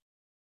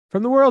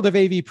From the world of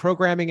AV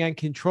programming and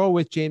control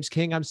with James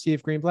King, I'm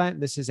Steve Greenblatt,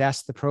 and this is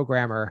Ask the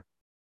Programmer.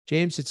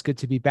 James, it's good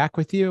to be back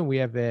with you. And we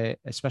have a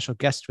special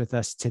guest with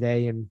us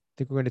today, and I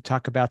think we're going to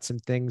talk about some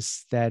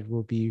things that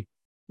will be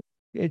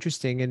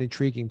interesting and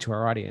intriguing to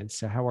our audience.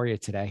 So how are you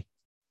today?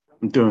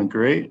 I'm doing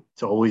great.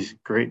 It's always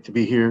great to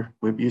be here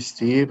with you,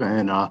 Steve,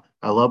 and I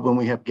love when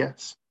we have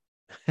guests.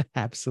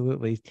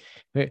 Absolutely.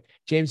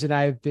 James and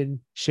I have been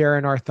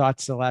sharing our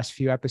thoughts the last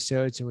few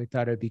episodes, and we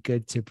thought it'd be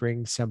good to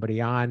bring somebody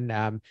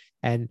on.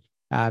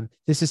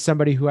 This is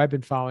somebody who I've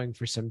been following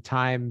for some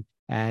time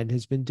and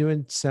has been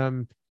doing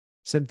some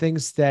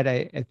things that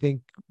I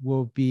think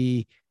will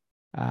be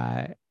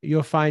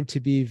you'll find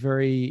to be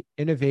very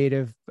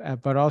innovative,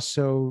 but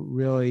also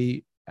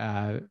really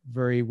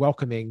very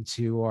welcoming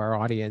to our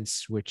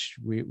audience, which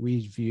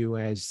we view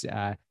as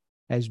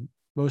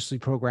mostly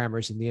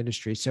programmers in the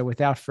industry. So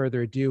without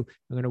further ado,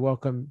 I'm going to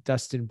welcome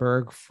Dustin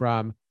Baerg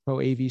from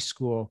Pro AV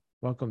School.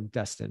 Welcome,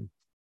 Dustin.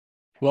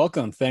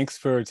 Welcome. Thanks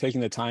for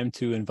taking the time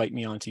to invite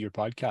me onto your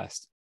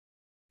podcast.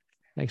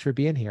 Thanks for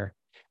being here.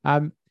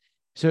 What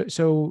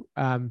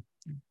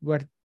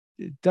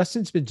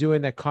Dustin's been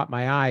doing that caught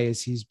my eye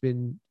is he's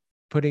been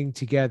putting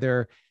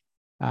together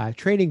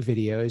training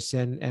videos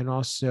and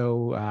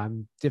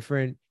also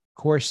different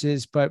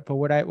courses. But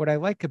what I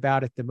like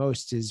about it the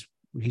most is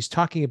he's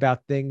talking about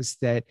things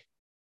that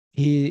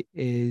he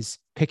is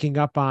picking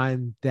up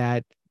on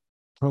that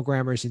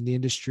programmers in the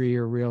industry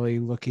are really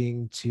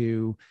looking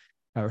to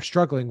or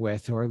struggling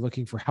with or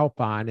looking for help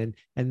on.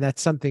 And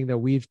that's something that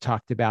we've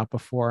talked about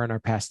before in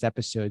our past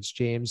episodes,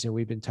 James, and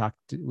we've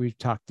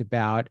talked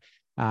about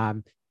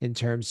in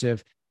terms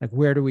of like,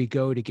 where do we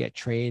go to get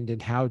trained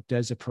and how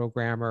does a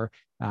programmer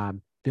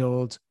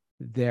build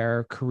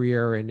their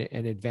career and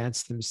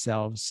advance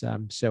themselves.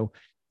 So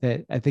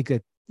that I think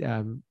that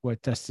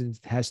what Dustin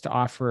has to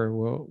offer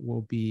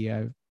will be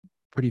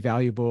pretty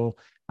valuable,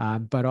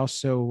 but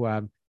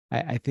also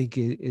I think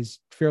is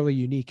fairly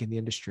unique in the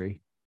industry.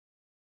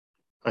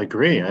 I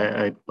agree.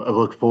 I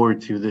look forward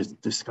to this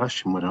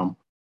discussion with him.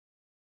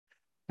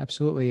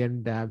 Absolutely.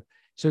 And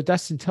so,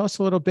 Dustin, tell us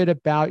a little bit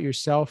about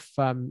yourself.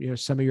 Some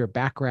of your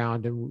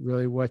background, and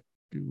really what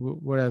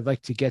I'd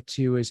like to get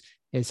to is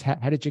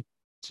how did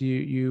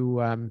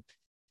you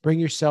bring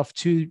yourself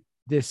to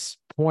this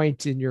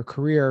point in your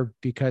career?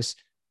 Because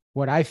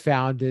what I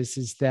found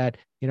is that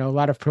a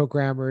lot of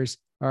programmers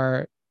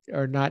are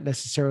not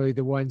necessarily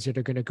the ones that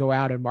are going to go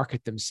out and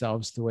market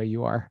themselves the way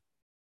you are.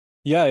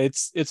 Yeah,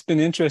 it's been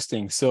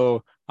interesting.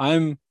 So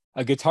I'm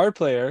a guitar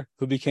player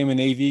who became an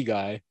AV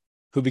guy,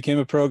 who became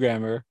a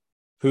programmer,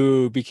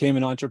 who became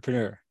an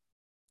entrepreneur,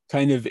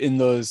 kind of in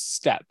those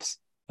steps.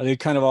 They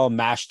kind of all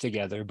mashed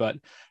together. But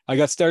I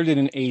got started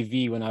in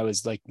AV when I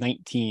was like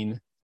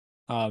 19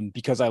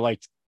 because I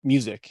liked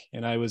music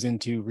and I was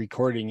into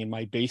recording in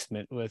my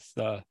basement with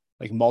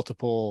like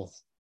multiple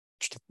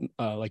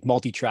like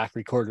multi-track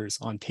recorders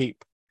on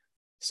tape.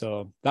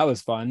 So that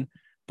was fun.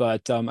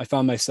 But I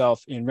found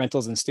myself in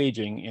rentals and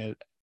staging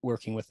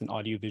working with an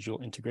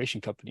audiovisual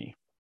integration company.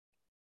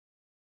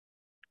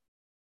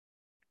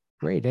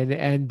 Great.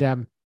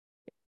 And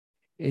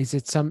is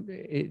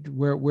it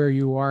where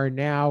you are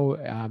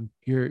now?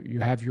 You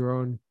have your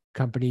own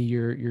company.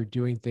 You're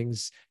doing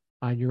things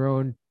on your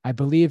own. I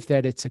believe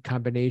that it's a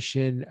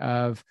combination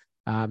of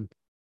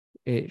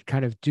it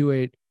kind of do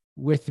it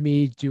with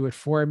me, do it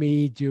for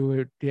me,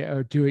 do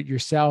it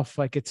yourself.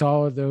 Like it's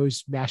all of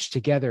those mashed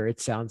together.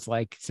 It sounds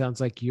like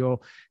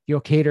you'll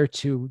cater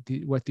to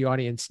what the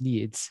audience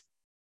needs.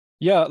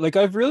 Yeah, like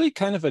I've really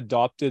kind of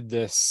adopted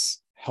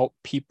this help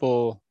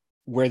people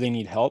where they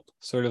need help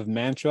sort of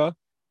mantra.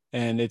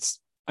 And it's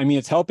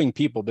helping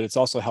people, but it's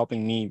also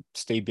helping me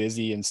stay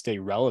busy and stay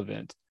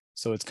relevant.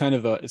 So it's kind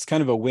of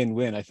a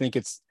win-win. I think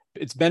it's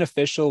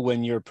beneficial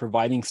when you're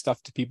providing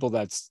stuff to people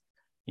that's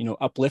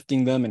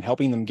uplifting them and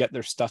helping them get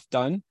their stuff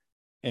done.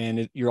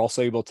 And you're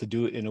also able to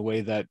do it in a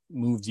way that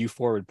moves you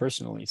forward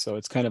personally. So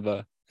it's kind of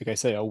like I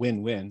say, a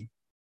win-win.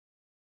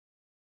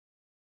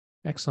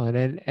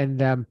 Excellent.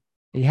 And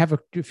you have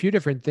a few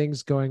different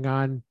things going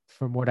on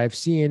from what I've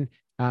seen.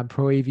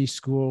 Pro AV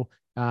School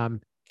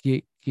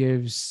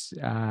gives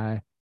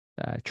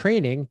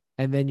training,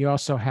 and then you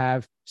also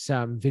have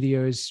some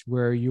videos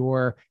where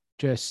you're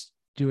just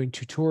doing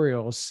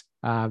tutorials.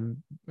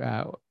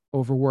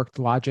 Overworked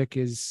Logic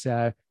is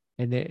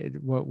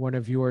one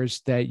of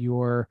yours that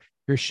you're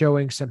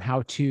showing some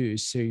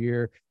how-tos. So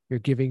you're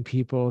giving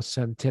people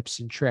some tips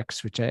and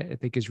tricks, which I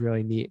think is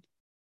really neat.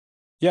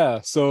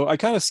 Yeah, so I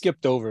kind of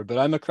skipped over, but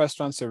I'm a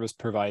restaurant service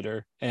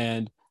provider,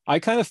 and I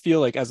kind of feel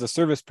like as a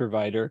service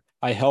provider,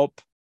 I help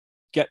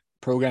get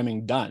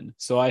programming done.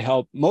 So I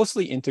help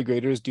mostly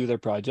integrators do their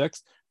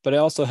projects, but I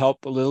also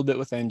help a little bit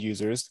with end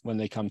users when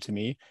they come to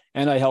me,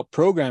 and I help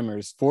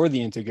programmers for the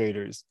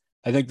integrators.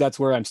 I think that's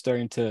where I'm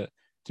starting to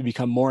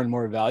become more and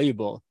more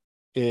valuable,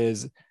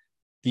 is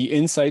the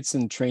insights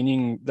and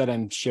training that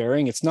I'm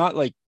sharing. It's not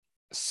like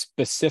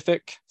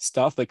specific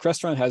stuff. Like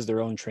Restaurant has their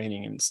own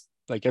training and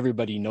like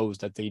everybody knows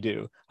that they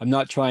do. I'm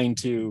not trying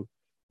to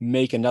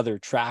make another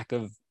track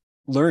of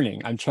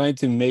learning. I'm trying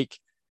to make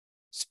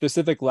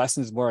specific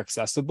lessons more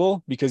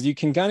accessible, because you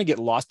can kind of get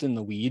lost in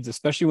the weeds,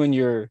 especially when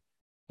you're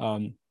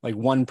like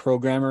one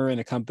programmer in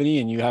a company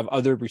and you have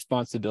other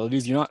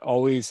responsibilities. You're not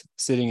always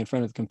sitting in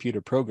front of the computer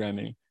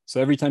programming.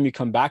 So every time you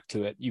come back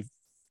to it, you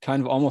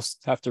kind of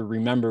almost have to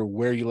remember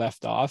where you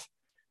left off.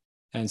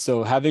 And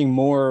so having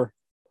more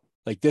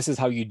like, this is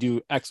how you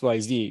do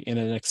XYZ in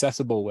an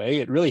accessible way,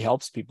 it really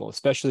helps people,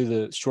 especially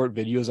the short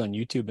videos on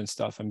YouTube and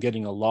stuff. I'm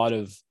getting a lot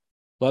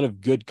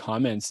of good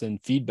comments and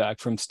feedback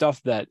from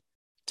stuff that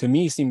to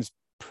me seems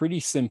pretty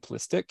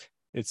simplistic.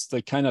 It's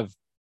like kind of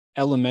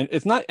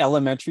it's not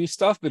elementary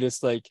stuff, but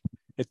it's like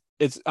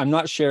it's I'm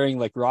not sharing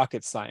like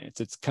rocket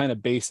science. It's kind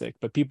of basic,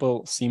 but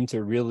people seem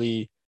to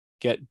really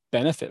get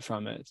benefit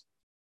from it.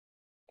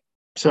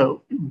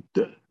 So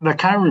that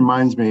kind of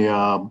reminds me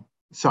of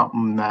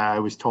something that I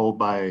was told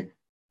by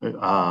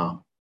a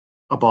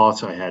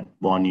boss I had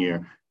one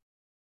year.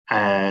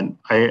 And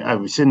I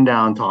was sitting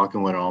down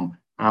talking with him.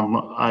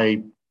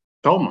 I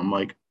told him, I'm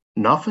like,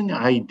 nothing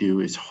I do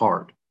is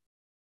hard.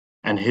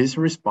 And his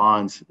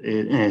response,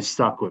 and it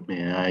stuck with me,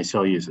 and I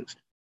still use this.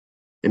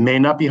 It may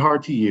not be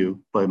hard to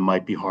you, but it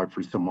might be hard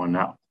for someone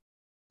else.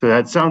 So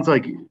that sounds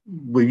like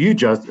with you,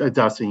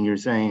 Dustin, you're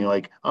saying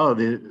like, oh,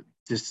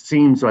 this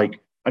seems like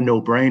a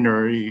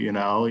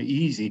no-brainer,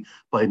 easy,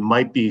 but it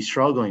might be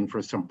struggling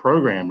for some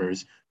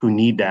programmers who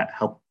need that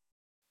help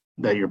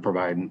that you're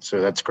providing. So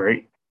that's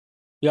great.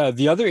 Yeah,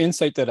 the other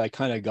insight that I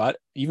kind of got,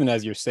 even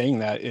as you're saying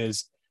that,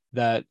 is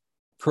that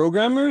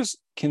programmers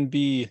can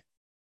be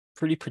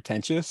pretty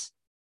pretentious,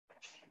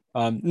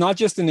 not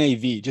just in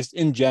AV, just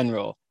in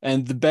general.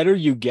 And the better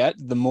you get,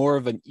 the more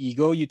of an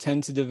ego you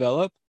tend to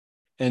develop.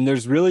 And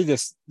there's really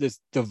this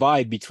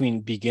divide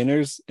between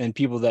beginners and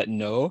people that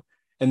know.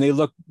 And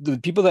the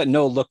people that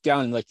know look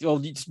down and like, oh,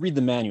 you just read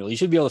the manual. You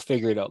should be able to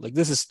figure it out. Like,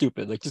 this is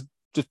stupid. Like, just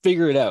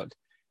figure it out.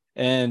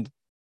 And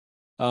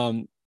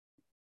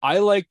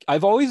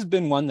I've always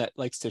been one that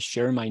likes to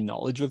share my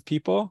knowledge with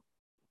people.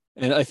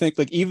 And I think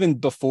like even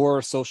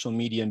before social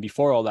media and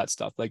before all that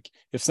stuff, like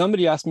if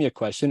somebody asked me a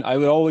question, I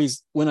would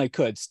always, when I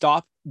could,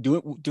 stop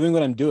doing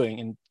what I'm doing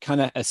and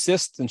kind of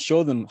assist and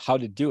show them how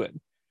to do it.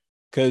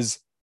 Because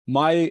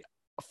my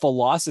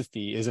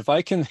philosophy is if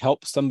I can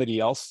help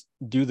somebody else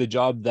do the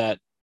job that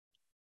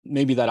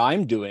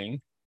I'm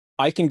doing,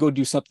 I can go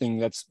do something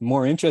that's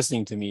more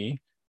interesting to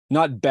me,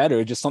 not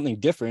better, just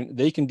something different.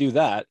 They can do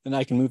that and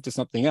I can move to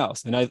something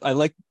else. And I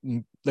like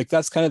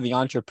that's kind of the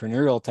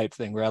entrepreneurial type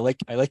thing where I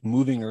like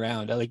moving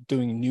around. I like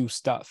doing new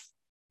stuff.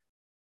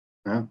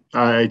 Yeah,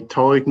 I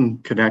totally can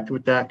connect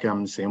with that. 'Cause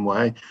I'm the same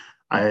way.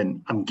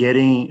 I'm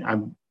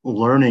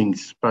learning,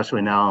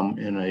 especially now I'm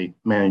in a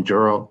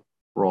managerial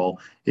role,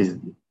 is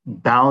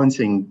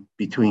balancing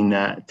between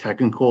that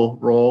technical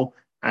role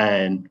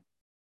and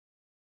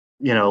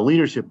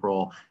leadership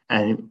role,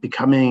 and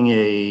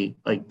becoming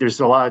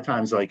there's a lot of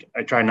times like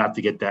I try not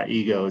to get that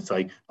ego. It's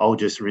like, I'll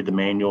just read the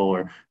manual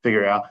or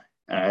figure it out.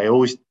 And I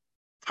always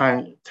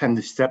tend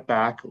to step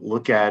back,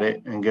 look at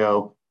it and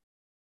go,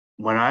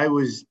 when I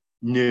was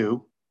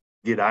new,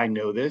 did I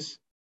know this?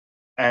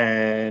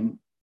 And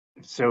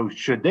so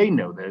should they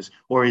know this,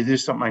 or is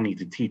this something I need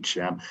to teach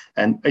them?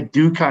 And I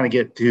do kind of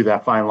get to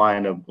that fine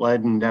line of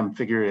letting them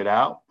figure it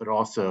out, but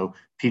also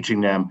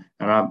teaching them.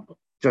 And I'm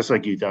just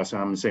like you, Dustin,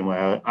 I'm the same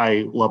way.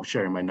 I love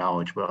sharing my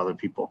knowledge with other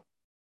people.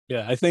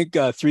 Yeah, I think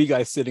three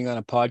guys sitting on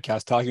a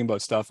podcast talking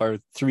about stuff are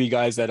three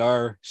guys that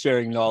are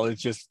sharing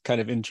knowledge just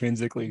kind of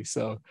intrinsically.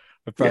 So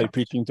I'm probably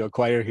preaching to a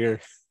choir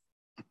here.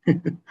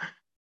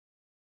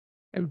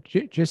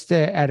 Just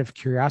out of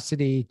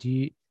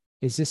curiosity,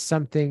 is this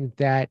something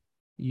that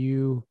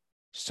you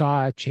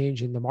saw a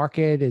change in the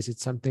market? Is it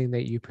something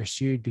that you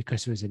pursued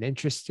because it was an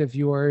interest of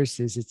yours?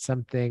 Is it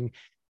something,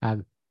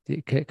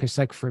 because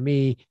like for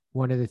me,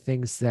 one of the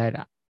things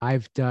that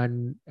I've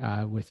done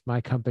with my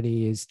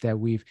company is that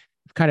we've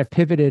kind of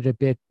pivoted a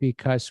bit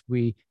because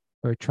we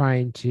are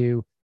trying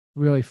to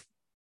really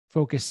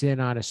focus in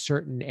on a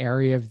certain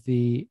area of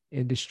the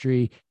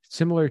industry,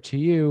 similar to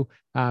you,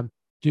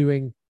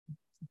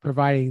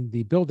 providing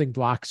the building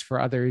blocks for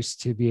others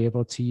to be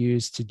able to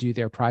use to do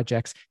their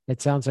projects.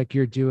 It sounds like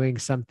you're doing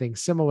something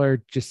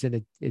similar, just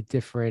in a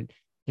different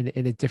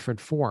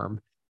form.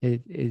 So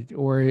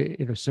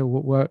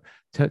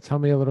tell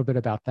me a little bit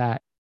about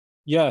that.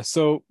 Yeah,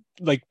 so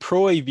like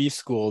Pro AV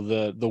School,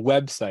 the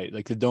website,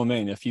 like the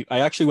domain, I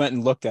actually went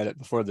and looked at it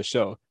before the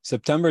show.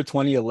 September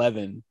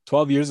 2011,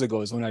 12 years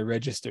ago is when I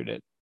registered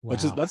it. Wow.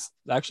 That's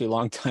actually a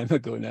long time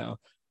ago now.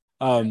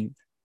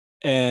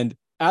 And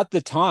at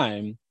the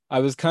time, I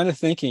was kind of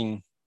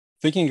thinking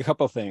a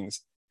couple of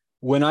things.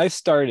 When I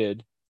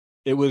started,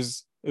 it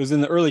was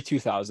in the early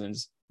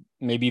 2000s,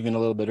 maybe even a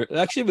little bit.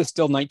 Actually, it was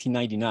still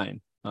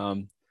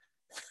 1999.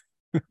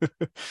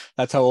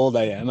 That's how old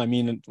I am. I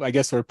mean, I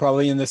guess we're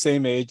probably in the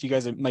same age. You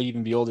guys might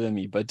even be older than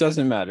me, but it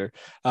doesn't matter.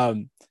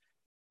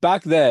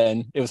 Back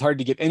then, it was hard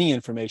to get any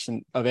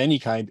information of any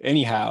kind,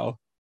 anyhow.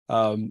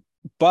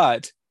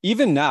 But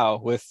even now,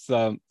 with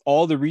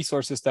all the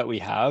resources that we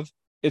have,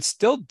 it's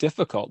still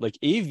difficult. Like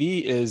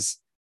AV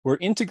we're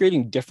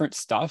integrating different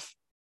stuff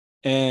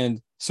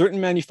And certain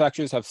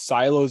manufacturers have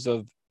silos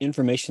of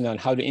information on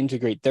how to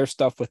integrate their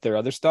stuff with their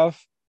other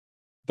stuff.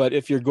 But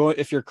if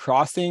you're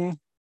crossing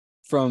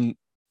from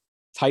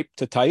type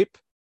to type,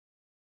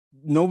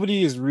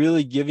 nobody is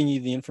really giving you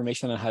the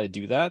information on how to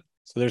do that.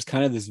 So there's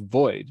kind of this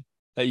void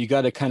that you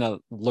got to kind of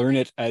learn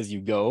it as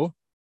you go.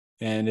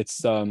 And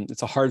it's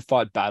a hard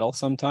fought battle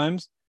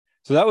sometimes.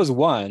 So that was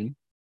one.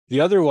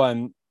 The other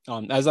one,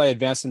 as I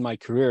advanced in my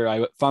career,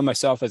 I found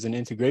myself as an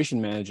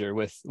integration manager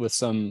with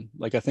some,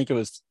 like, I think it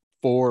was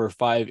 4 or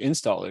 5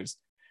 installers.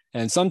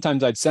 And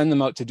sometimes I'd send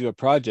them out to do a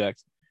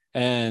project,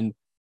 and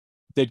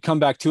they'd come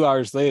back 2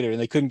 hours later and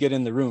they couldn't get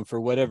in the room for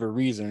whatever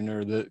reason,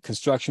 or the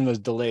construction was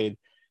delayed.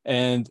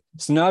 And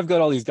so now I've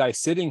got all these guys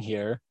sitting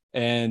here,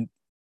 and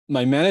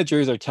my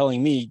managers are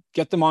telling me,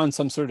 get them on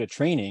some sort of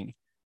training.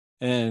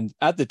 And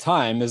at the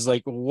time is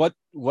like, what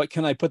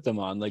can I put them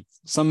on? Like,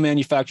 some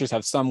manufacturers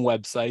have some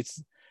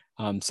websites,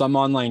 some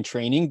online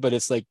training, but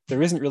it's like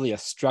there isn't really a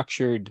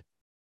structured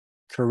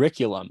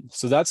curriculum.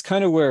 So that's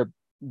kind of where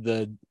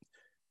the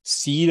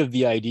seed of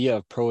the idea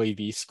of Pro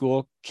AV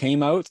School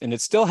came out, and it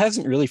still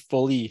hasn't really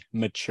fully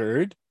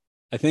matured.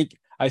 I think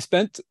I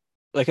spent,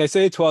 like I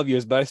say, 12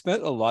 years, but I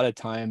spent a lot of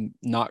time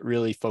not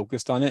really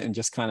focused on it and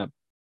just kind of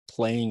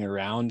playing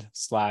around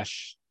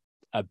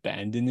 /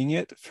 abandoning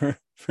it for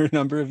a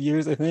number of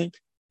years, I think.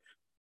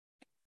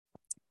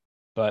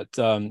 But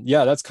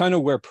yeah, that's kind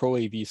of where Pro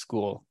AV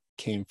School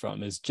came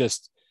from, is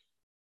just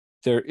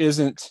there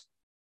isn't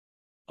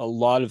a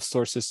lot of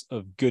sources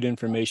of good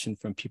information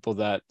from people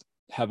that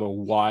have a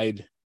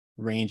wide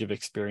range of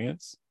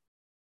experience.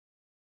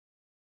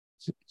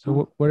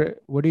 So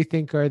what do you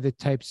think are the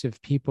types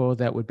of people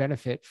that would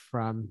benefit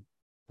from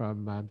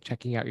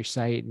checking out your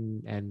site,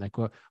 and like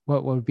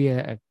what would be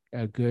a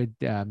good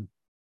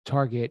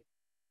target,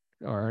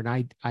 or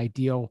an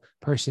ideal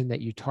person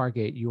that you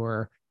target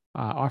your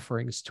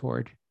offerings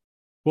toward?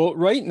 Well,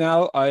 right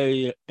now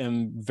I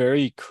am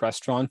very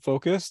Crestron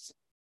focused,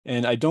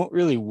 and I don't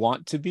really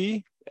want to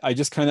be. I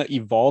just kind of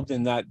evolved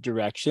in that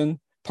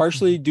direction,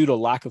 partially due to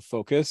lack of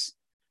focus,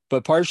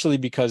 but partially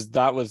because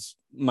that was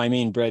my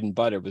main bread and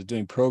butter, was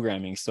doing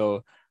programming.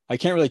 So I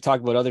can't really talk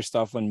about other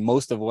stuff when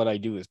most of what I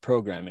do is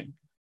programming.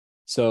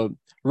 So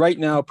right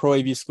now, Pro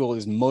AV School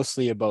is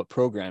mostly about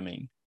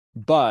programming,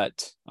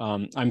 but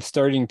I'm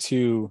starting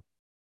to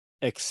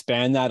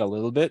expand that a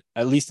little bit,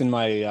 at least in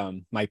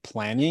my my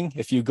planning.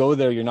 If you go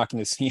there, you're not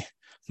going to see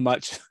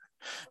much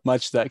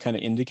that kind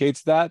of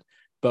indicates that.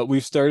 But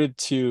we've started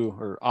to,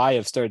 or I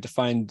have started to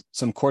find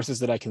some courses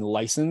that I can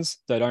license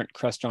that aren't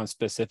Crestron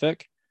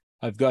specific.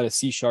 I've got a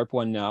C#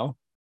 one now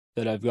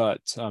that I've got.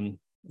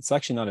 It's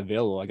actually not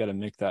available. I got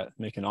to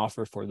make an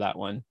offer for that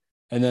one.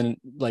 And then,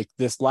 like,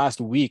 this last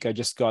week, I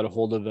just got a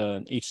hold of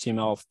an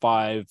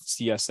HTML5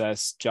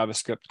 CSS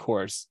JavaScript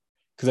course,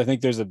 because I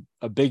think there's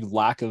a big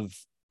lack of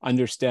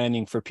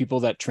understanding for people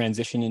that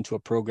transition into a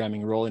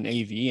programming role in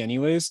AV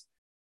anyways,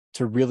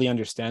 to really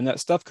understand that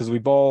stuff, because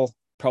we've all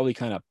probably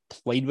kind of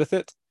played with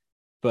it,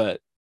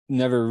 but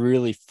never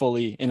really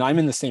fully, and I'm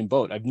in the same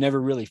boat, I've never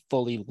really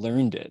fully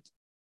learned it.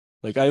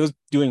 Like, I was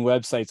doing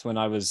websites when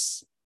I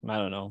was, I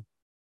don't know,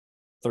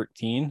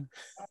 13,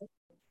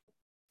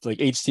 like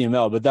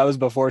HTML, but that was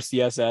before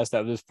CSS,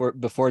 that was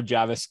before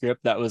JavaScript.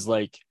 That was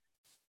like,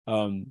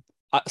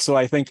 so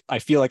I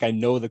feel like I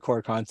know the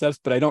core concepts,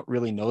 but I don't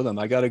really know them.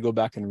 I got to go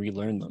back and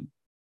relearn them.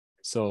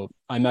 So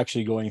I'm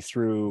actually going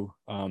through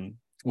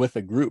with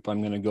a group.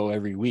 I'm going to go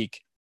every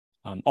week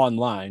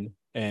online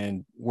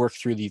and work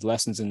through these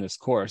lessons in this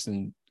course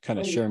and kind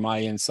of share my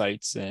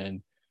insights,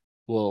 and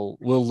we'll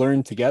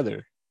learn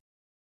together.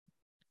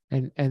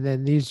 And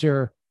then these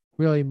are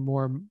really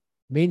more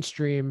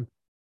mainstream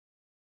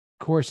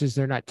courses.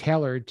 They're not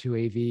tailored to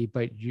AV,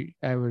 but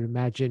I would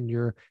imagine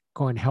you're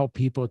going to help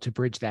people to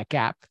bridge that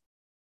gap.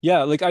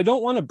 Yeah, like, I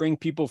don't want to bring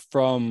people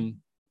from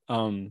I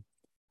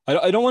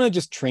don't want to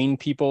just train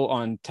people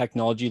on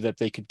technology that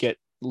they could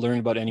learn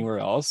about anywhere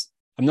else.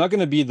 I'm not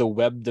going to be the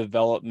web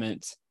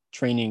development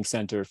training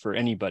center for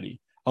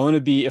anybody. I want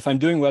to be, if I'm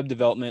doing web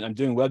development, I'm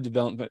doing web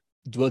development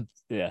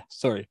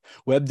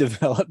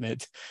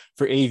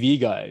for AV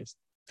guys,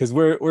 because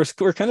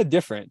we're kind of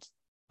different.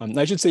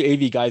 I should say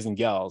AV guys and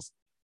gals,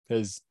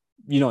 because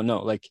you don't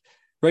know. Like,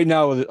 right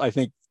now, I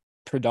think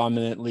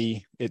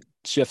predominantly it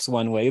shifts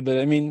one way, but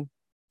I mean,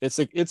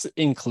 it's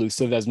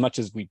inclusive as much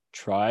as we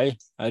try.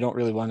 I don't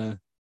really want to.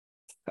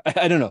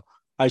 I don't know.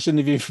 I shouldn't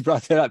have even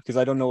brought that up, because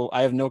I don't know.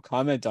 I have no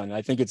comment on it.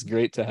 I think it's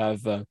great to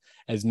have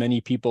as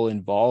many people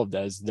involved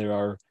as there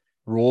are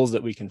roles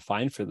that we can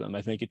find for them.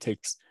 I think it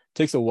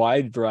takes a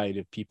wide variety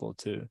of people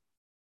to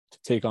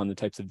take on the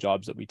types of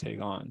jobs that we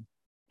take on.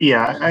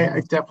 Yeah,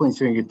 I definitely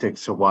think it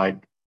takes a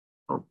wide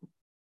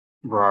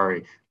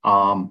variety.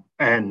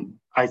 And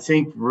I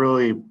think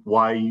really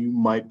why you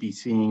might be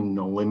seeing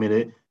no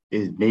limited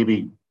is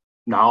maybe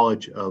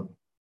knowledge of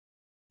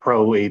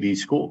Pro AV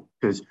School,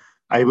 because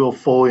I will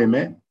fully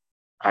admit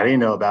I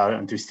didn't know about it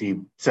until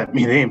Steve sent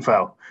me the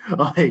info.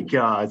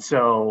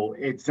 So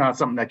it's not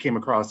something that came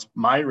across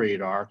my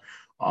radar.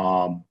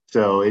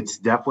 So it's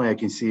definitely, I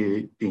can see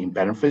it being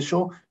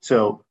beneficial.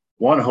 So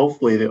one,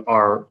 hopefully that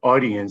our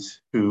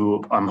audience,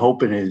 who I'm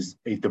hoping is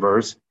a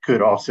diverse,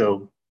 could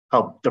also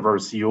help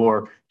diverse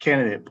your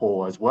candidate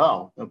pool as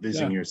well of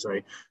visiting your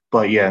site.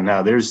 But yeah,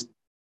 no, there's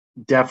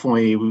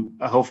definitely,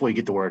 hopefully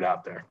get the word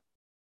out there.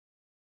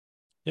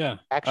 Yeah,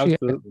 Actually,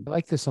 absolutely. I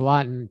like this a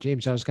lot. And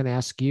James, I was going to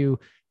ask you,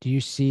 do you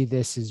see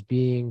this as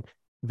being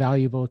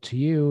valuable to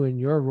you in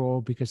your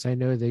role? Because I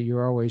know that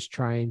you're always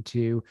trying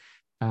to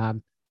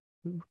um,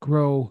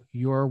 grow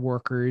your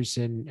workers,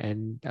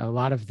 and a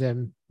lot of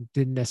them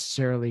didn't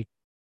necessarily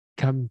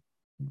come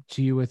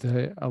to you with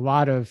a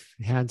lot of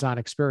hands-on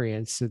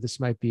experience. So this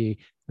might be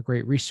a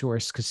great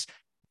resource, because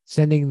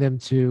sending them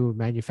to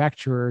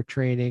manufacturer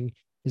training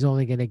is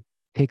only going to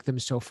take them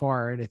so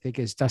far. And I think,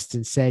 as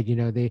Dustin said,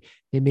 they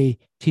may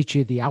teach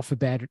you the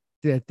alphabet,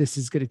 that this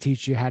is going to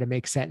teach you how to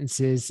make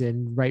sentences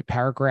and write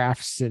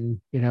paragraphs, and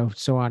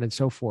so on and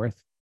so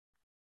forth.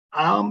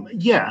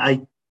 Yeah,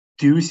 I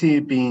do see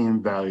it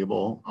being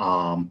valuable.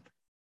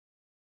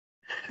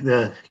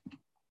 The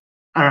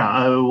I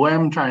don't know. What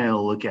I'm trying to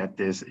look at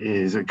this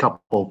is a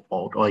couple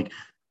fold. Like,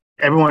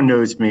 everyone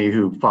knows me,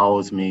 who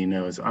follows me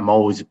knows I'm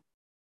always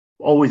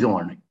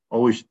learning,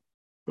 always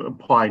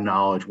apply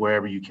knowledge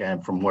wherever you can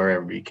from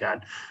wherever you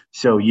can.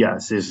 So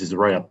yes, this is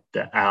right up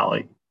the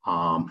alley.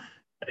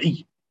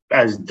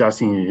 As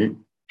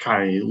Dustin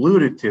kind of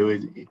alluded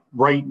to,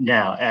 right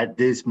now at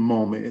this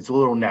moment, it's a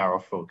little narrow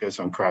focus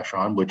on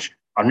Crashon, which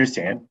I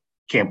understand,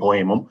 can't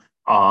blame him.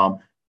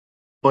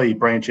 But he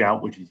branch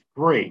out, which is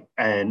great,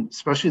 and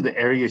especially the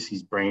areas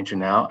he's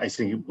branching out, I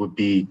think it would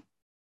be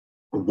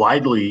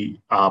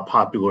widely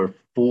popular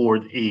for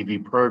the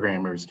AV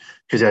programmers,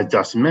 because as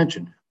Dustin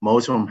mentioned,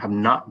 most of them have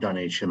not done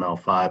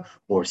HTML5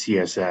 or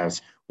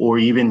CSS or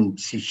even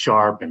C#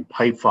 and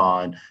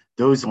Python.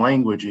 Those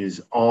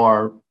languages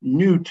are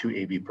new to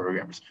AV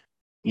programmers.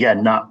 Yeah,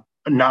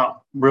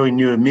 not really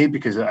new to me,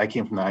 because I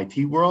came from the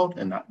IT world,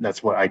 and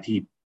that's what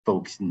IT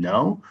folks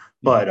know.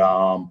 But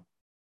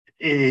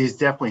it is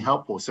definitely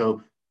helpful.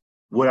 So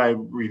would I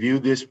review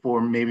this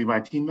for maybe my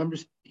team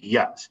members?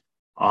 Yes.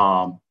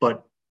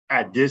 But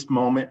at this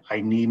moment,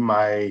 I need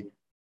my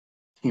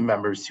team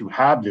members to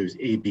have those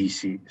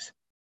ABCs.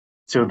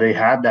 So they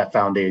have that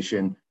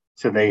foundation.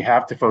 So they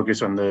have to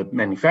focus on the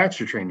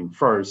manufacturer training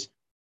first.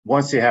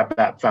 Once they have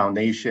that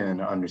foundation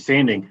and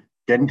understanding,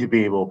 then to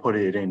be able to put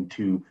it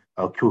into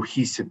a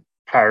cohesive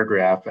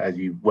paragraph, as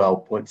you well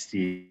put,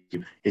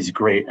 Steve, is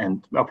great.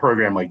 And a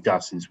program like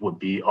Dustin's would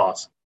be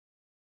awesome.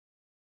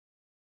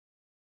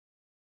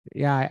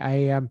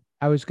 Yeah,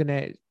 I was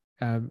going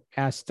to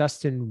ask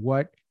Dustin,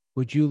 what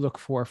would you look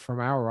for from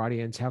our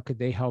audience? How could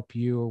they help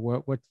you,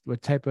 or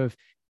what type of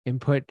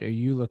input are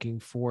you looking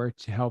for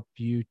to help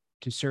you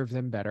to serve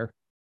them better?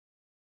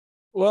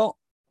 Well,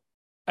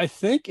 I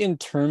think in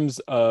terms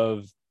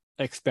of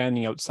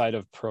expanding outside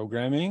of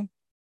programming,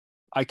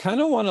 I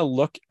kind of want to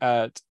look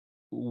at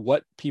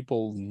what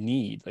people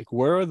need. Like,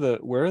 where are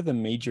the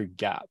major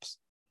gaps?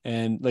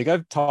 And like,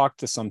 I've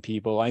talked to some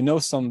people. I know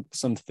some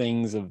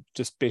things of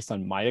just based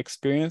on my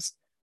experience.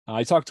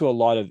 I talk to a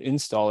lot of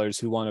installers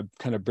who want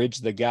to kind of bridge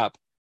the gap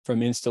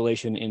from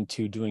installation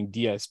into doing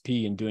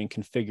DSP and doing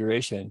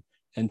configuration.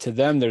 And to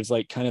them, there's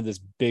like kind of this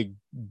big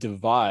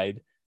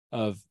divide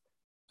of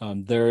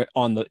they're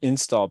on the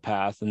install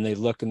path, and they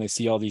look and they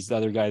see all these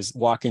other guys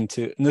walk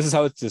into, and this is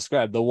how it's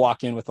described. They'll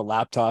walk in with a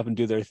laptop and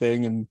do their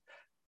thing and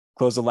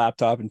close the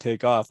laptop and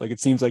take off. Like, it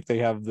seems like they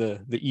have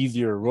the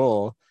easier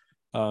role.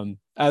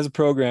 As a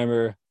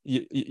programmer,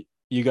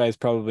 you guys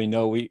probably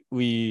know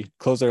we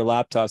close our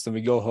laptops and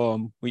we go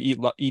home, we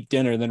eat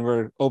dinner, and then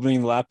we're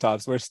opening the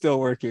laptops. We're still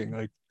working.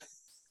 Like,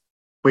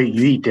 Wait,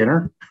 you eat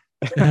dinner?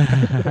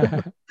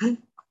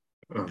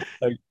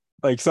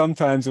 like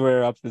sometimes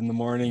we're up in the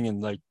morning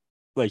and like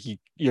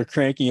you're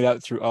cranking it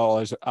out through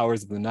all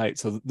hours of the night,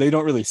 so they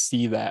don't really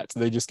see that. So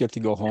they just get to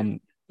go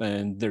home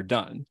and they're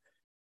done.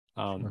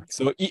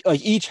 So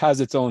like each has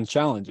its own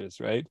challenges,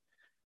 right?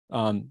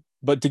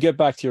 But to get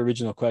back to your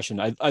original question,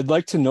 I'd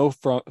like to know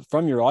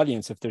from your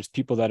audience, if there's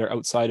people that are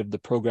outside of the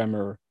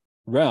programmer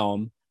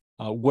realm,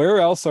 where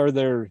else are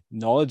there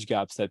knowledge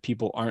gaps that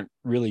people aren't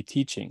really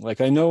teaching?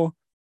 Like, I know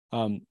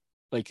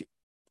like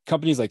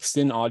companies like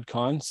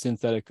SynAudCon,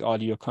 Synthetic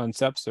Audio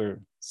Concepts,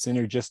 or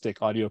Synergistic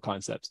Audio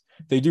Concepts,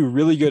 they do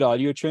really good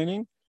audio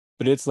training,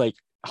 but it's like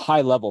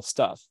high level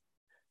stuff.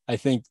 I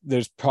think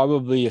there's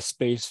probably a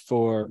space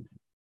for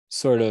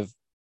sort of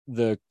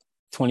the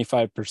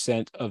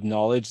 25% of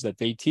knowledge that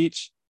they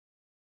teach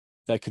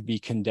that could be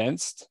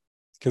condensed,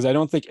 because I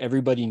don't think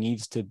everybody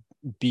needs to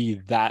be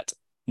that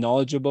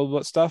knowledgeable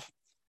about stuff.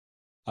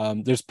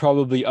 There's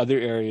probably other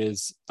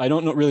areas. I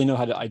don't really know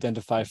how to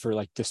identify for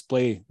like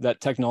display.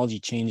 That technology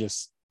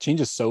changes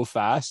so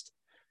fast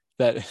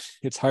that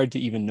it's hard to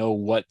even know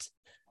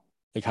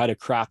like how to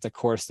craft a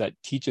course that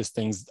teaches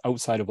things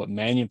outside of what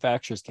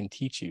manufacturers can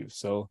teach you.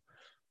 So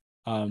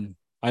I'm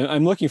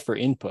looking for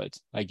input,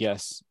 I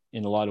guess,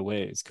 in a lot of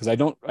ways, because I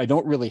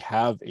don't really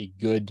have a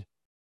good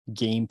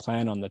game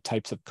plan on the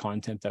types of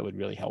content that would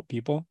really help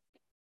people.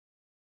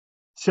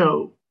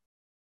 So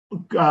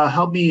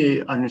help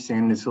me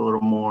understand this a little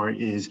more.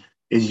 Is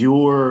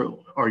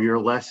are your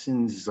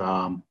lessons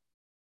I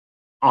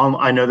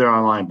know they're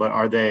online, but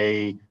are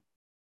they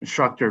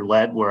instructor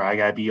led where I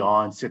gotta be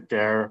on, sit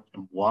there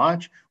and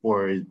watch,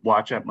 or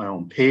watch at my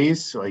own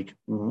pace? Like,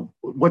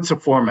 what's the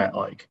format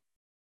like?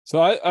 So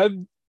I've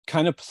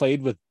kind of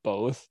played with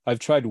both. I've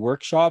tried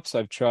workshops.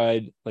 I've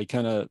tried like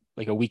kind of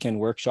like a weekend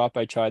workshop.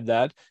 I tried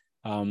that.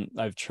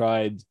 I've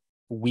tried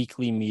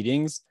weekly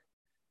meetings,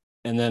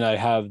 and then I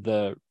have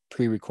the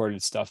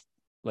pre-recorded stuff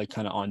like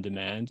kind of on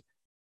demand.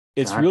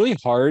 It's Gotcha. really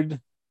hard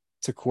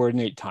to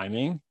coordinate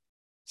timing,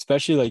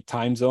 especially like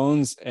time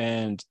zones.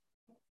 And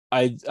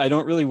I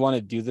don't really want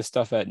to do this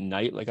stuff at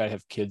night. Like I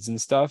have kids and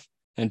stuff,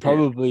 and Yeah.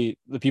 probably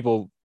the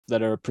people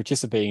that are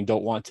participating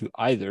don't want to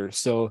either.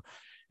 So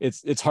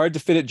it's hard to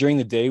fit it during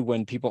the day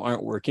when people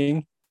aren't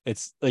working.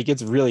 It's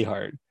really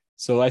hard.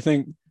 So I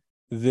think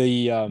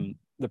the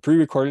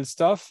pre-recorded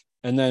stuff,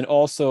 and then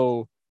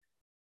also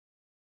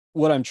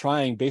what I'm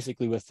trying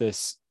basically with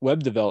this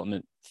web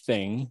development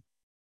thing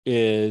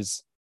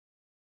is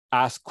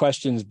ask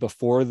questions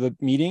before the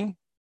meeting,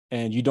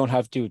 and you don't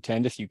have to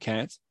attend if you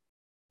can't.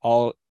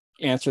 I'll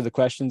answer the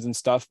questions and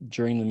stuff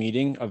during the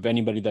meeting of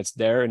anybody that's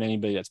there, and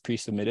anybody that's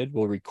pre-submitted.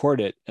 We'll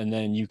record it, and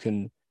then you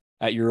can,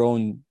 at your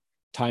own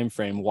time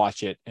frame,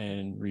 watch it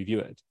and review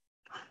it.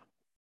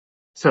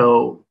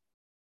 So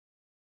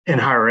in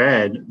higher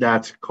ed,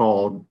 that's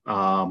called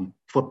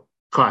flip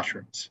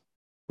classrooms,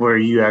 where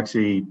you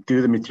actually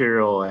do the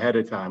material ahead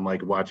of time,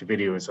 like watch a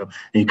video or stuff,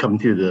 and you come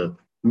to the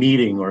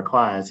meeting or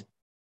class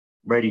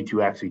ready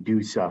to actually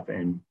do stuff,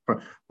 and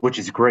which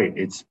is great.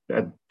 It's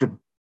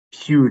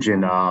huge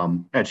in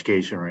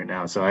education right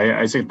now. So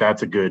I think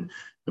that's a good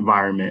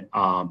environment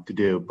to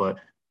do. But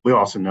we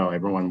also know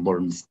everyone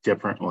learns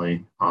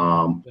differently.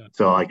 Yeah.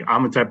 So like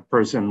I'm a type of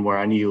person where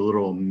I need a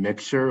little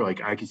mixture.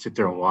 Like I can sit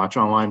there and watch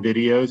online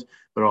videos,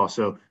 but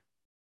also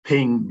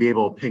be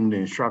able to ping the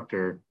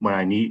instructor when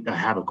I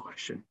have a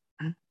question.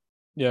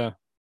 Yeah.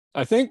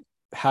 I think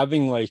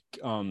having like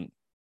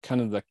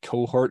kind of the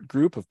cohort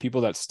group of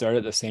people that start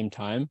at the same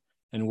time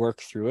and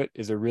work through it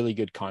is a really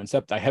good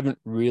concept. I haven't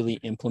really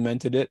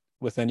implemented it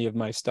with any of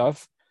my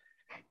stuff,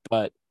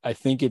 but I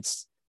think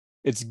it's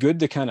good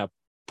to kind of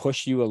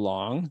push you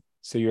along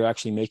so you're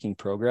actually making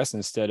progress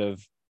instead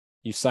of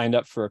you signed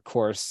up for a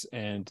course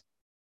and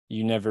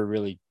you never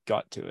really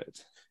got to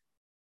it.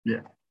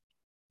 Yeah.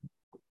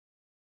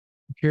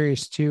 I'm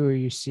curious too, are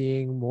you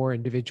seeing more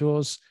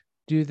individuals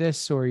do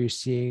this, or are you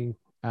seeing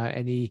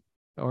any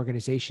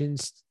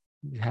organizations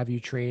have you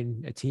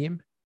train a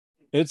team?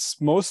 It's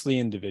mostly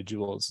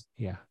individuals.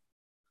 Yeah.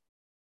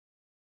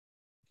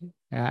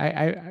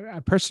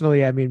 I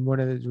personally, I mean, one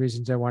of the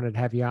reasons I wanted to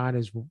have you on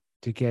is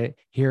to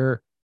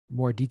hear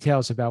more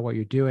details about what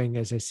you're doing.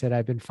 As I said,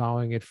 I've been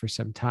following it for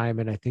some time,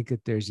 and I think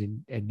that there's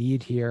a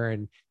need here,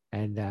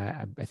 and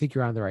I think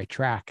you're on the right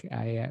track.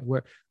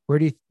 Where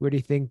do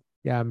you think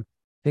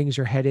things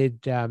are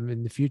headed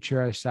in the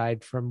future,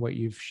 aside from what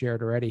you've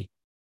shared already?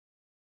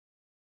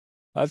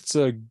 That's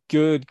a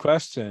good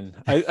question.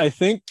 I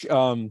think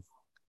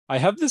I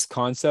have this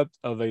concept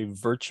of a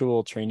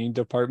virtual training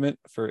department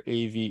for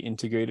AV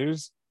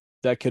integrators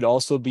that could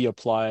also be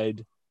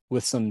applied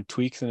with some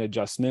tweaks and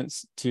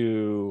adjustments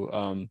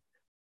to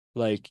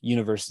like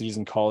universities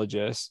and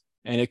colleges.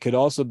 And it could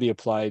also be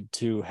applied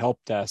to help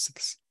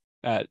desks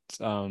at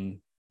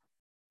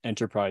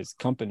enterprise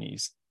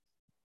companies,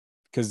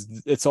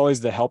 because it's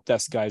always the help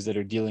desk guys that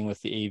are dealing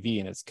with the AV,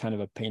 and it's kind of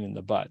a pain in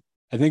the butt.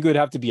 I think it would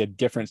have to be a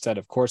different set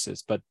of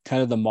courses, but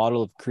kind of the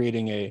model of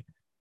creating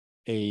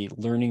a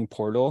learning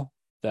portal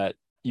that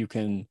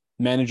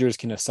managers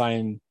can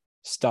assign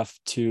stuff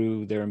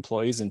to their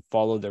employees and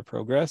follow their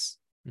progress.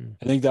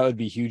 I think that would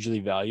be hugely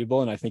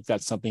valuable. And I think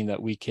that's something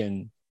that we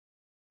can,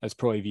 as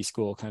Pro AV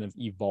School, kind of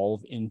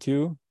evolve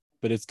into,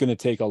 but it's going to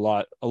take a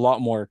lot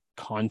more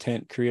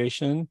content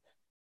creation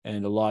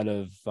and a lot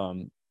of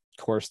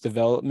course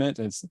development.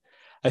 And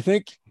I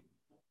think,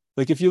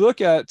 like, if you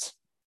look at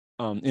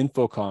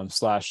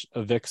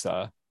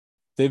Infocom/Avixa,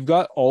 they've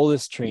got all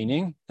this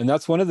training, and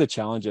that's one of the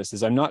challenges.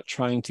 Is I'm not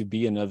trying to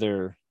be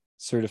another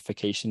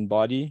certification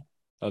body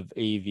of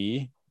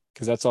AV,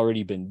 because that's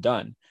already been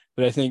done.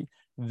 But I think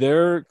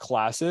their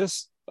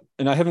classes,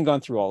 and I haven't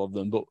gone through all of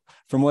them, but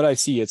from what I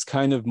see, it's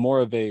kind of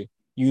more of a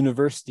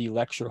university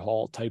lecture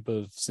hall type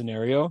of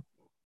scenario,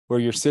 where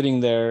you're sitting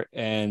there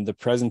and the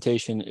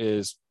presentation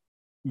is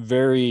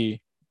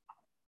very,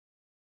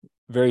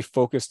 very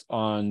focused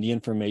on the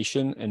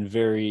information, and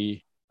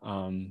very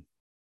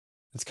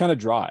it's kind of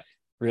dry,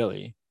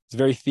 really. It's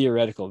very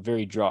theoretical,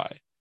 very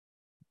dry.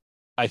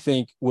 I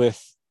think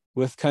with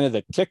kind of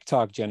the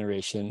TikTok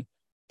generation,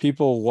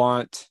 people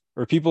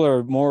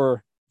are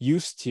more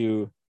used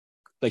to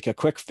like a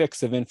quick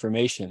fix of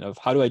information of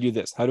how do I do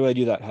this? How do I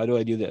do that? How do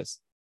I do this?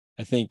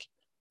 I think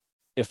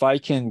if I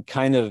can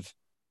kind of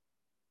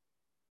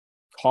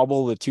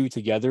cobble the two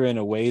together in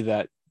a way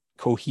that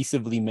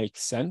cohesively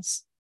makes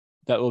sense,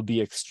 that will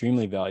be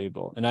extremely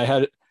valuable. And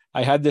I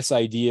had this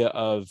idea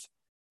of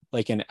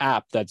like an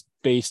app that's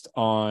based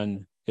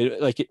on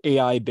like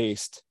AI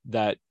based,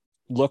 that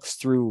looks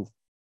through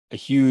a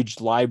huge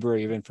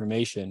library of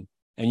information,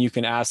 and you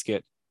can ask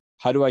it,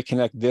 how do I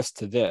connect this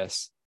to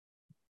this?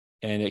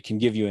 And it can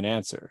give you an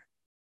answer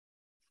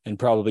and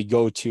probably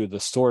go to the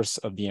source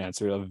of the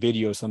answer, a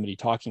video, somebody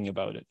talking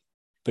about it.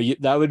 But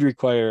that would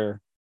require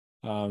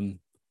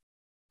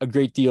a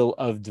great deal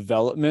of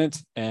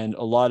development and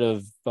a lot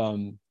of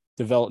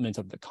development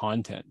of the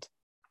content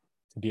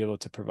to be able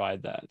to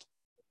provide that.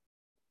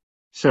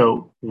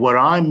 So what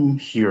I'm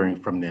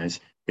hearing from this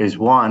is,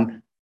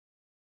 one,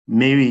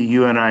 maybe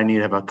you and I need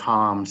to have a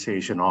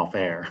conversation off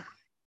air,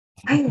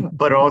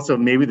 but also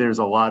maybe there's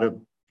a lot of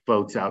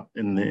folks out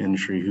in the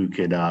industry who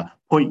could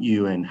point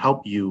you and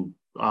help you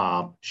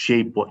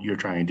shape what you're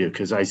trying to do.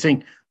 Because I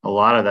think a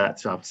lot of that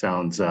stuff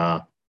sounds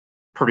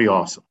pretty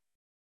awesome.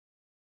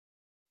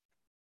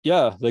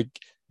 Yeah, like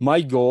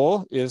my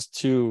goal is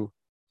to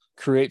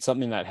create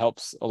something that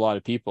helps a lot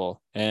of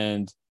people.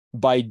 And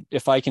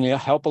if I can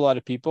help a lot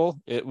of people,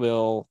 it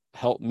will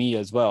help me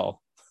as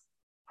well.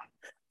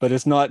 But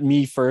it's not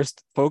me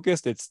first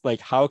focused. It's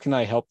like, how can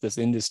I help this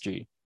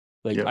industry?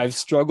 Like, Yep. I've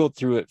struggled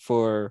through it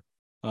for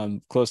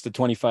close to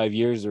 25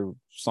 years or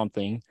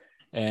something.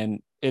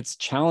 And it's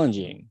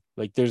challenging.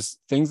 Like, there's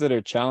things that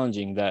are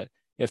challenging that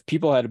if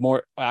people had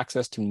more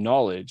access to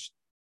knowledge,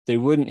 they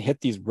wouldn't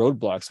hit these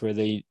roadblocks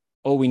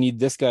where we need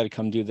this guy to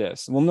come do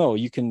this. Well, no,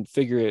 you can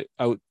figure it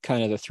out,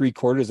 kind of the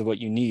 3/4 of what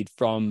you need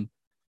from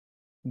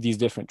these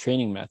different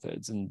training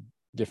methods and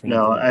different.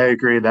 No, I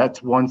agree.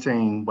 That's one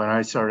thing when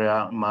I started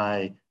out in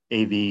my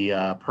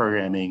AV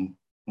programming,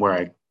 where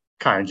I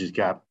kind of just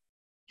got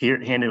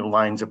handed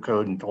lines of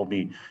code and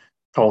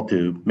told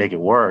to make it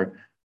work,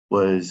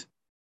 was,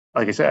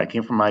 like I said, I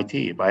came from IT.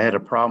 If I had a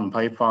problem in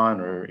Python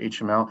or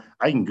HTML,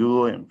 I can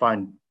Google it and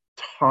find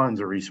tons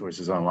of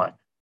resources online.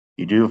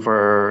 You do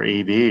for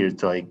AV,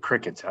 it's like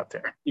crickets out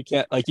there. You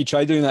can't, like, you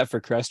try doing that for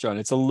Crestron.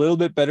 It's a little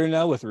bit better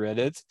now with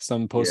Reddit.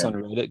 Some posts on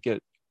Reddit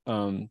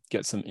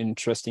get some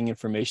interesting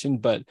information,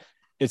 but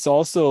it's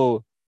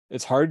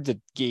hard to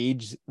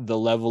gauge the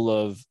level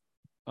of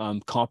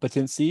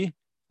competency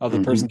of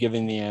the person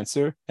giving the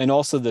answer, and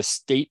also the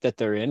state that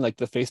they're in, like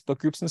the Facebook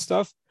groups and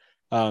stuff.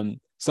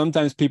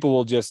 Sometimes people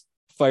will just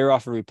fire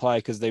off a reply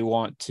because they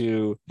want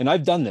to, and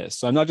I've done this,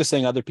 so I'm not just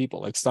saying other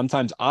people. Like,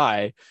 sometimes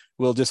I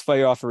will just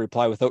fire off a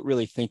reply without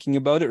really thinking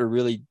about it or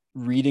really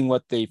reading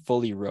what they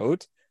fully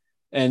wrote.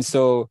 And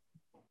so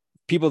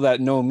people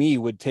that know me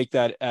would take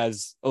that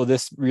as, oh,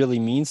 this really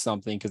means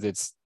something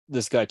because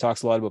this guy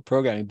talks a lot about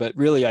programming, but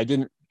really I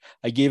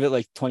gave it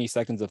like 20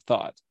 seconds of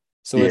thought.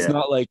 So it's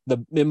not like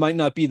it might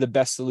not be the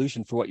best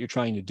solution for what you're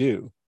trying to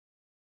do,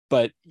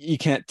 but you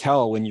can't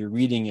tell when you're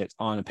reading it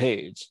on a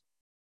page.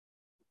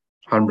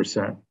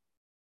 100%.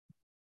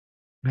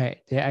 Right.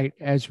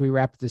 As we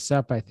wrap this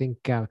up, I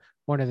think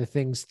one of the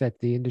things that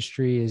the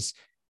industry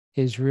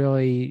is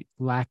really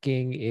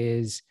lacking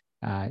is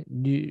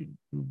new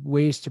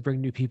ways to bring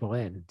new people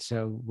in.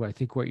 So I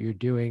think what you're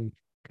doing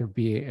could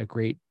be a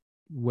great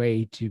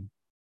way to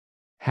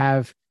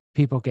have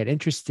people get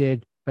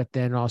interested, but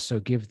then also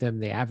give them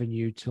the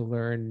avenue to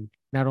learn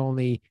not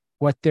only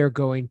what they're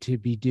going to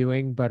be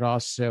doing, but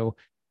also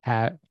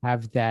have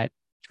that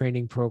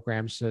training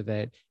program so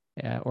that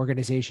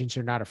organizations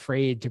are not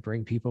afraid to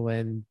bring people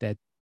in that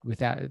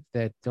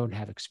don't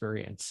have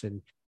experience,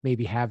 and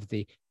maybe have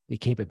the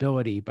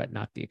capability but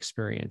not the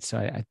experience. So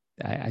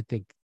I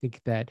think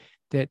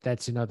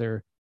that's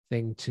another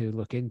thing to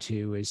look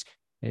into, is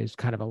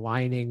kind of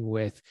aligning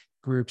with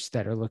groups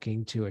that are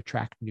looking to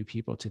attract new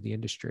people to the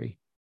industry.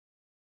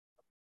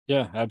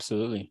 Yeah,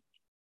 absolutely.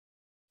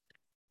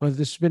 Well,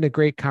 this has been a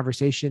great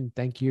conversation.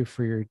 Thank you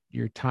for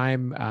your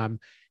time.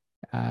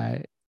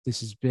 This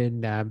has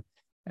been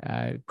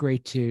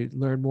great to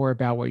learn more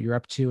about what you're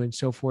up to and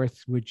so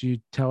forth. Would you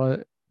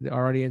tell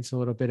our audience a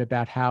little bit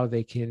about how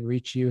they can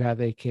reach you, how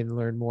they can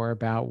learn more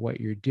about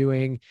what you're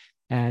doing,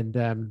 and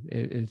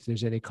if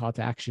there's any call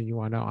to action you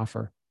want to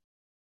offer?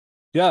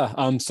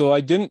 Yeah. So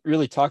I didn't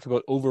really talk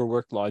about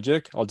overworked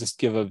logic. I'll just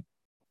can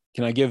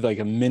I give like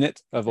a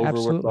minute of overworked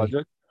Absolutely.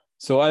 logic?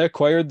 So I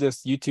acquired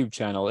this YouTube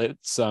channel.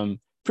 It's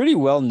pretty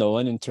well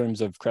known in terms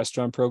of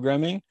Crestron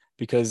programming,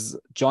 because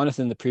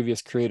Jonathan, the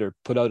previous creator,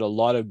 put out a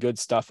lot of good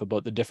stuff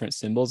about the different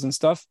symbols and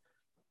stuff.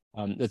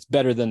 It's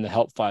better than the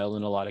help file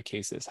in a lot of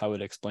cases, how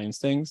it explains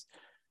things.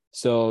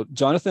 So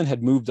Jonathan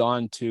had moved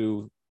on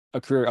to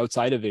a career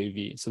outside of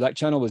AV. So that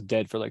channel was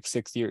dead for like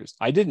 6 years.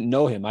 I didn't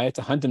know him. I had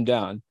to hunt him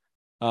down.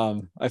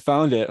 I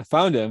found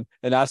him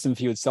and asked him if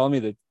he would sell me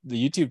the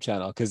YouTube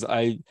channel, because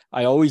I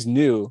always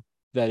knew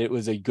that it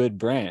was a good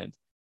brand.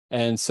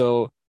 And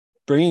so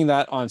bringing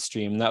that on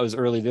stream, that was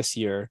early this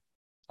year,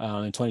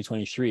 in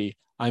 2023,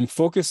 I'm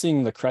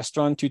focusing the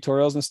Crestron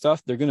tutorials and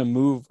stuff. They're going to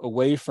move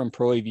away from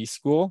Pro AV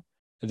School.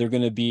 They're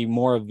going to be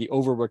more of the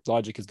overworked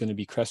logic is going to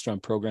be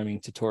Crestron programming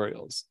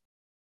tutorials.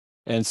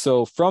 And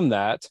so from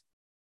that,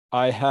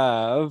 I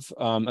have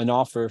an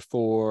offer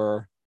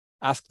for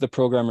Ask the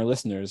Programmer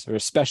listeners, or a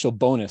special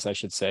bonus, I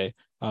should say.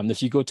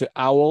 If you go to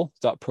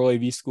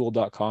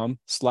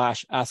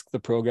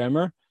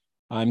owl.proavschool.com/asktheprogrammer,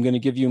 I'm going to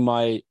give you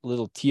my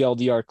little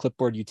TLDR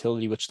clipboard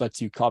utility, which lets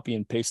you copy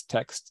and paste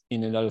text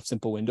in and out of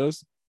simple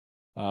windows.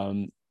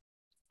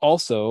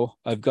 Also,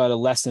 I've got a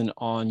lesson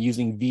on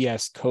using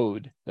VS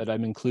Code that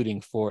I'm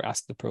including for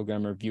Ask the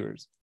Programmer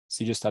viewers.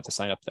 So you just have to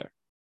sign up there.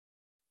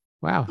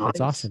 Wow, that's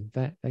Nice. awesome.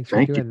 Thanks for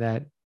Thank you. doing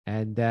that.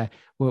 And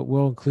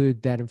we'll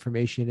include that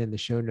information in the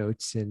show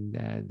notes,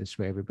 and this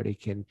way everybody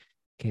can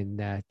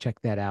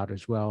check that out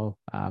as well.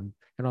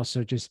 And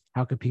also, just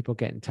how can people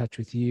get in touch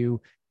with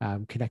you,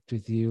 connect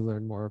with you,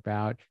 learn more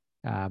about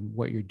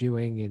what you're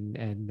doing,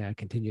 and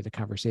continue the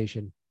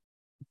conversation?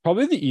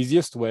 Probably the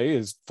easiest way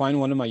is find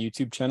one of my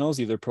YouTube channels,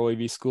 either Pro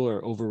AV School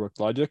or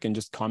Overworked Logic, and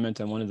just comment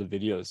on one of the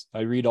videos.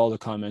 I read all the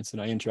comments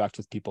and I interact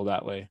with people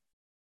that way.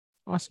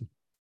 Awesome.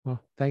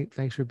 Well,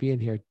 thanks for being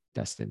here,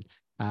 Dustin.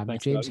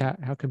 Thanks, James,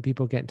 Doug. how can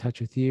people get in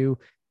touch with you,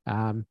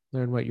 learn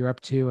what you're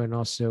up to, and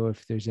also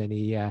if there's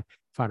any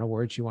final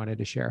words you wanted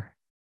to share?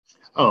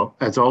 Oh,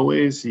 as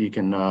always, you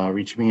can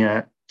reach me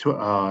at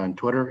on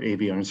Twitter,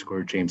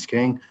 AV_James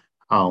King.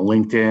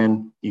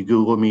 LinkedIn, you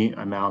Google me,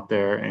 I'm out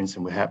there. And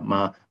so we have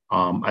my,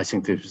 I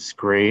think this is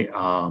great.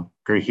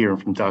 Great hearing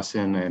from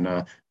Dustin, and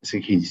I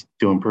think he's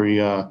doing pretty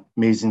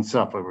amazing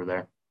stuff over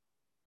there.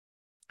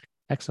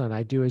 Excellent.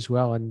 I do as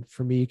well. And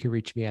for me, you can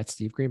reach me at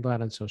Steve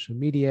Greenblatt on social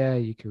media.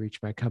 You can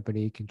reach my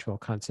company, Control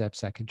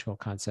Concepts, at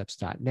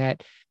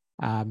controlconcepts.net.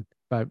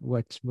 But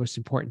what's most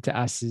important to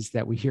us is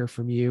that we hear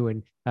from you,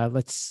 and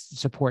let's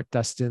support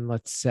Dustin.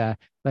 Let's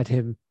let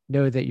him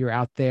know that you're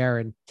out there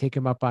and take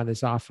him up on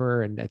his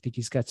offer. And I think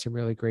he's got some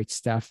really great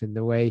stuff. And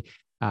the way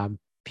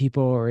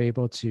people are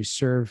able to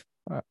serve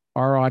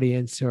our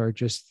audience, or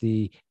just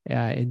the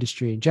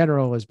industry in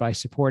general, is by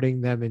supporting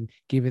them and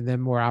giving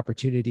them more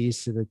opportunities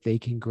so that they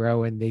can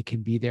grow and they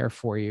can be there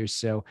for you.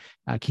 So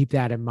keep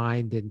that in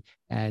mind,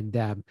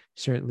 and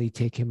certainly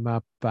take him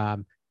up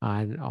on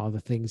all the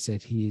things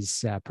that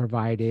he's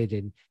provided.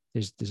 And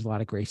there's a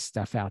lot of great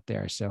stuff out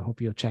there. So I hope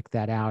you'll check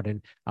that out.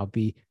 And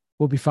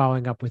we'll be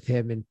following up with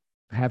him and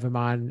have him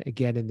on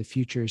again in the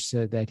future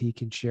so that he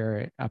can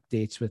share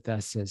updates with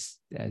us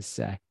as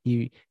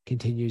he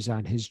continues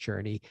on his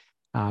journey.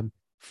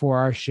 For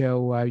our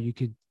show, you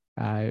could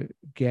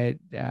get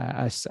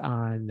us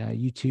on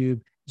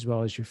YouTube, as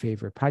well as your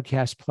favorite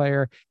podcast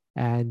player.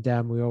 And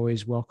we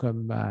always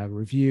welcome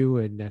review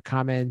and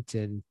comment,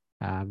 and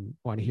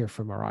want to hear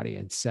from our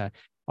audience.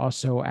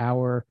 Also,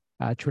 our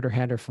Twitter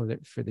handle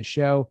for the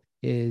show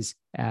is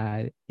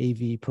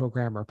AV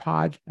Programmer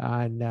Pod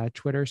on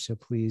Twitter. So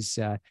please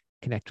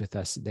connect with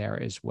us there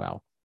as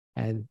well.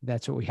 And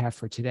that's what we have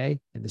for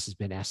today. And this has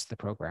been Ask the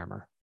Programmer.